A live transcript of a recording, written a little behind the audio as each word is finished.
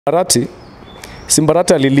Simba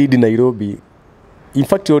Arati alilidi Nairobi. In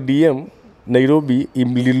fact, ODM Nairobi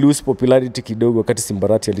lose popularity kidogo wakati Simba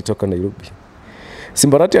Arati alitoka Nairobi.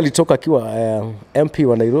 Simba Arati alitoka akiwa MP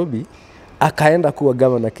wa Nairobi, akaenda kuwa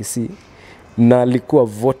governor Kisii na alikuwa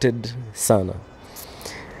voted sana.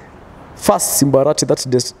 First, Simba Arati,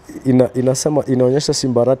 inaonyesha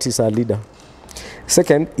Simba Arati is a leader.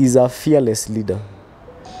 Second, is a fearless leader.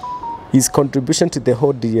 His contribution to the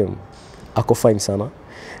whole DM ako fine sana.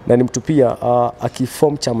 Na ni mtu pia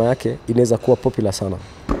akiform chama yake inaweza kuwa popular sana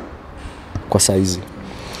kwa saizi.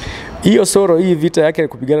 Hii Osoro, hii vita yake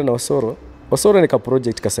kupigana na Osoro ni ka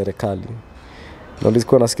project ka serikali. Na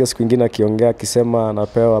nilikuwa nasikia siku nyingine akiongea akisema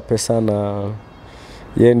anapewa pesa na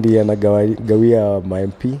yeye ndiye anagawia ma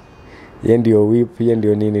MP, yeye ndio whip, yeye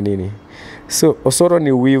ndio nini. So Osoro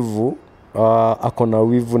ni wivu, ako na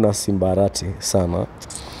wivu na Simba Arati sana.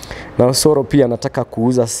 Na Osoro pia anataka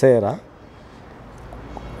kuuza sera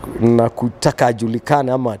na kutaka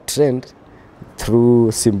ajulikane ama trend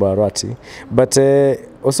through Simba Arati. But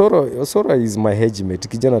Osoro is my hedgemate.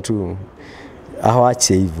 Kijana tu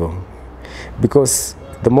awache hivyo. Because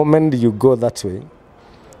the moment you go that way,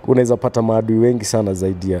 unaweza pata maadui wengi sana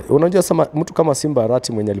zaidi. Unajua mtu kama Simba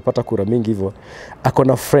Arati mwenye alipata kura mingi hivyo, ako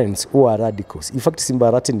na friends who are radicals. In fact, Simba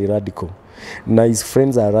Arati ni radical na his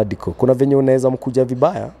friends are radical. Kuna venye unaweza mkuja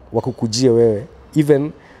vibaya wakukujie wewe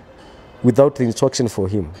even without the instruction for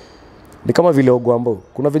him. Ni kama vile Ogwambo.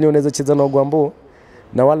 Kuna venye unaweza cheza na Ogwambo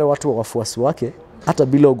na wale watu wa wafuasi wake hata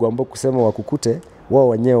bila Ogwambo kusema wakukute, wao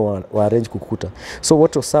wenyewe wa arrange kukukuta. So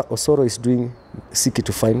what Osoro is doing, seek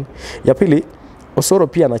to find. Ya pili, Osoro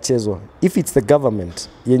pia anachezwa. If it's the government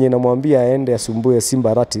yenye inamwambia aende asumbue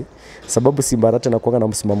Simba Arati, sababu Simba Arati anakuwa na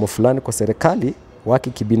msimamo fulani kwa serikali wake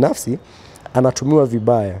kibinafsi, anatumiwa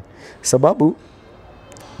vibaya. Sababu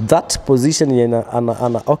that position yenye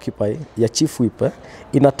ana occupy ya chief whip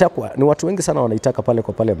inatakwa ni watu wengi sana wanaitaka pale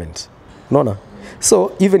kwa parliament. Unaona?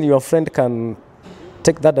 So even your friend can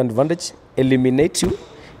take that advantage, eliminate you,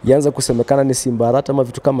 yaanza kusemekana ni Simba Arati ama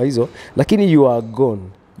vitu kama hizo, lakini you are gone.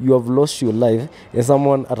 You have lost your life and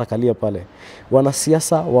someone atakalia pale.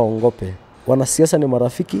 Wanasiasa waongope. Wanasiasa ni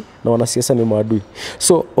marafiki na wanasiasa ni maadui.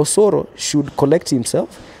 So Osoro should collect himself,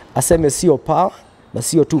 aseme sio power na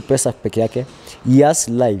sio tu pesa peke yake. He has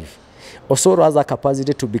life. Osoro has a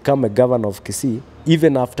capacity to become a governor of Kisii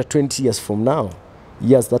even after 20 years from now.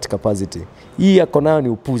 He has that capacity. Hii yako nayo ni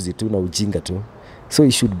upuzi tu na ujinga tu. So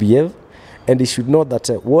he should behave and he should know that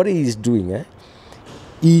what he is doing,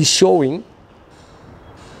 he is showing.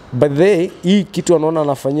 But hii kitu anaona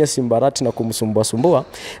anafanyia Simba Arati na kumsumbua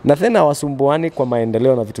na tena wasumbuani kwa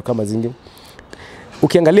maendeleo na vitu kama zingi.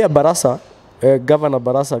 Ukiangalia Barasa,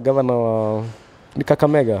 governor ni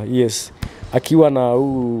Kakamega, yes, akiwa na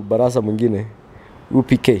Barasa mwingine,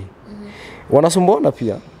 PK. Wanasumbuana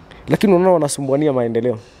pia, lakini unaona wanasumbuania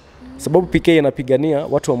maendeleo. Sababu PK anapigania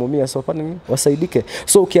watu wa Mumia wasaidike.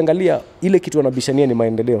 So ukiangalia ile kitu wanabishania ni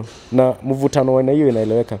maendeleo na mvutano wa hiyo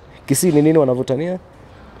inaeleweka. Kisii ni nini wanavutania?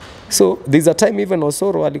 So there's a time even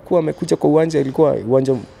Osoro alikuwa amekuja kwa uwanja, ilikuwa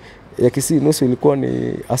uwanja ya Kisii nusu ilikuwa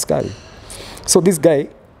ni askari. So this guy,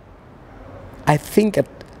 I think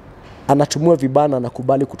anatumua vibaya na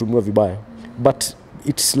anakubali kutumua vibaya. But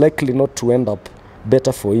it's likely not to end up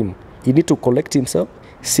better for him. He need to collect himself,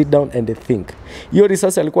 sit down and think. Hiyo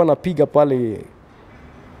risasi alikuwa anapiga pale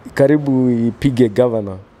karibu ipige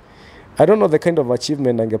governor. I don't know the kind of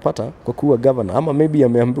achievement angepata kwa kuwa governor. Ama maybe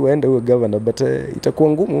ameambiwa aende uwe governor, but itakuwa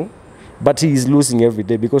ngumu. But he is losing every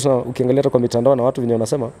day because ukiangalia kwa mitandao na watu wenye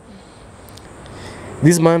wanasema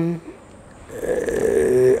this man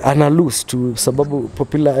ana lose to sababu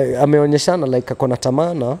popular ameonyeshana like akona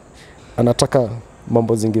tamaa na anataka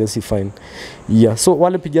mambo zingine si fine. Yeah, so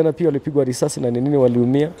wale pigana pia walipigwa risasi na nini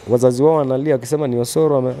waliumia. Wazazi wao wanalia wakisema ni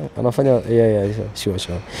Osoro anafanya sure.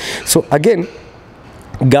 So again,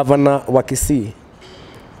 governor wa Kisii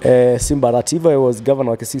Simba Arati, if I was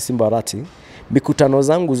governor wa Kisii Simba Arati, mikutano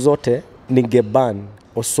zangu zote ningeban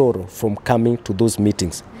Osoro from coming to those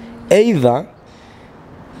meetings. Either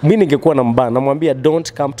mimi ningekuwa na mbana namwambia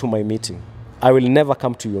don't come to my meeting. I will never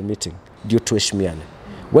come to your meeting. Ndio tuheshimiane.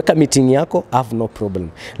 Weka meeting yako, have no problem.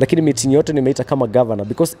 Lakini meeting yote nimeita kama governor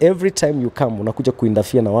because every time you come unakuja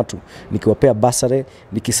kuindafia na watu, nikiwapea basare,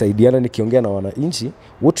 nikisaidiana, nikiongea na wananchi,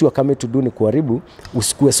 what you are coming to do ni kuharibu,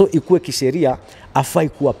 usikue. So ikue kisheria afai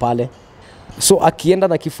kuwa pale. So akienda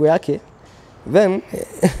na kifo yake then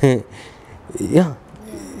yeah.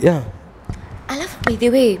 Alafu by the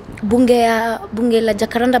way, bunge la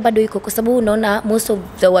Jacaranda bado iko kwa sababu unaona most of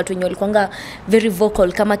the watu wenye walikuanga very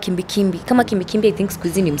vocal kama Kimbikimbi. Kama Kimbikimbi I think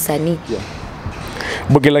sikuzi ni msanii. Yeah.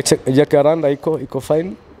 Bunge la Jacaranda iko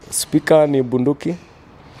fine. Speaker ni bunduki.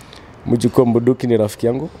 Mjukuu Mbuduki ni rafiki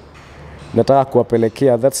yangu. Nataka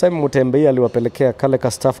kuwapelekea, that time Mutembei aliwapelekea kale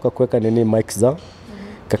ka staff kuweka nini mic zao.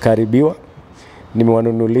 Kakaribiwa.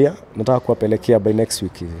 Nimewanunulia, nataka kuwapelekea by next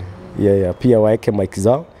week. Pia waeke mic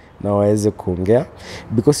zao na waweze kuongea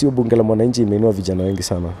because hiyo bunge la mwananchi imeinua vijana wengi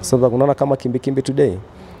sana. Sasa unaona kama Kimbi today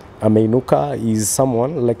ameinuka, is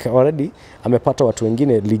someone like already amepata watu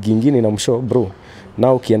wengine ligi nyingine na mshow bro.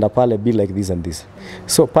 Now ukienda pale be like this and this.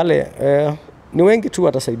 So pale ni wengi tu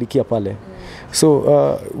watasaidikia pale. So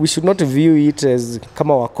we should not view it as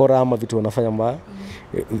kama wakora ama vitu wanafanya mbaya.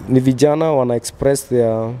 Ni vijana wana express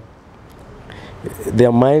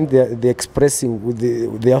their mind, they're expressing with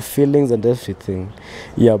their feelings and everything.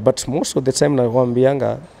 But most of the time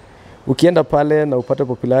nakwambianga ukienda pale na upate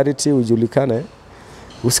popularity ujulikane,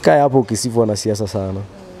 usikae hapo ukisifu wanasiasa sana.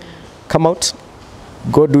 Come out,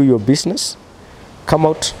 go do your business. Come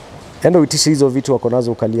out, enda uitishe hizo vitu wako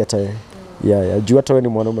nazo ukalia tae. Juu hata wewe ni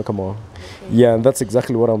mwanaume kama wao. And that's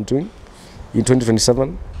exactly what I'm doing. In 2027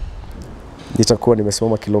 nitakuwa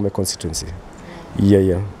nimesimama Kilome constituency.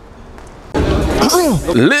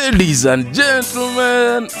 Ladies and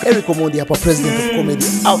gentlemen, Eric Omondi hapa, president of comedy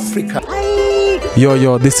Africa.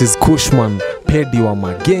 Yo, this is Kushman, pedi wa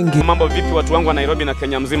magenge. Mambo vipi watu wangu wa Nairobi na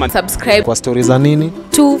Kenya mzima? Subscribe Kwa stories za nini?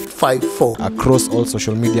 254 Across all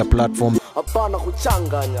social media platforms. Hapana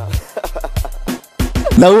kuchanganya.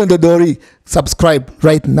 na huyo ndo Dori, subscribe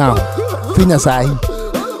right now. Finya sahi.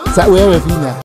 Wewe finya.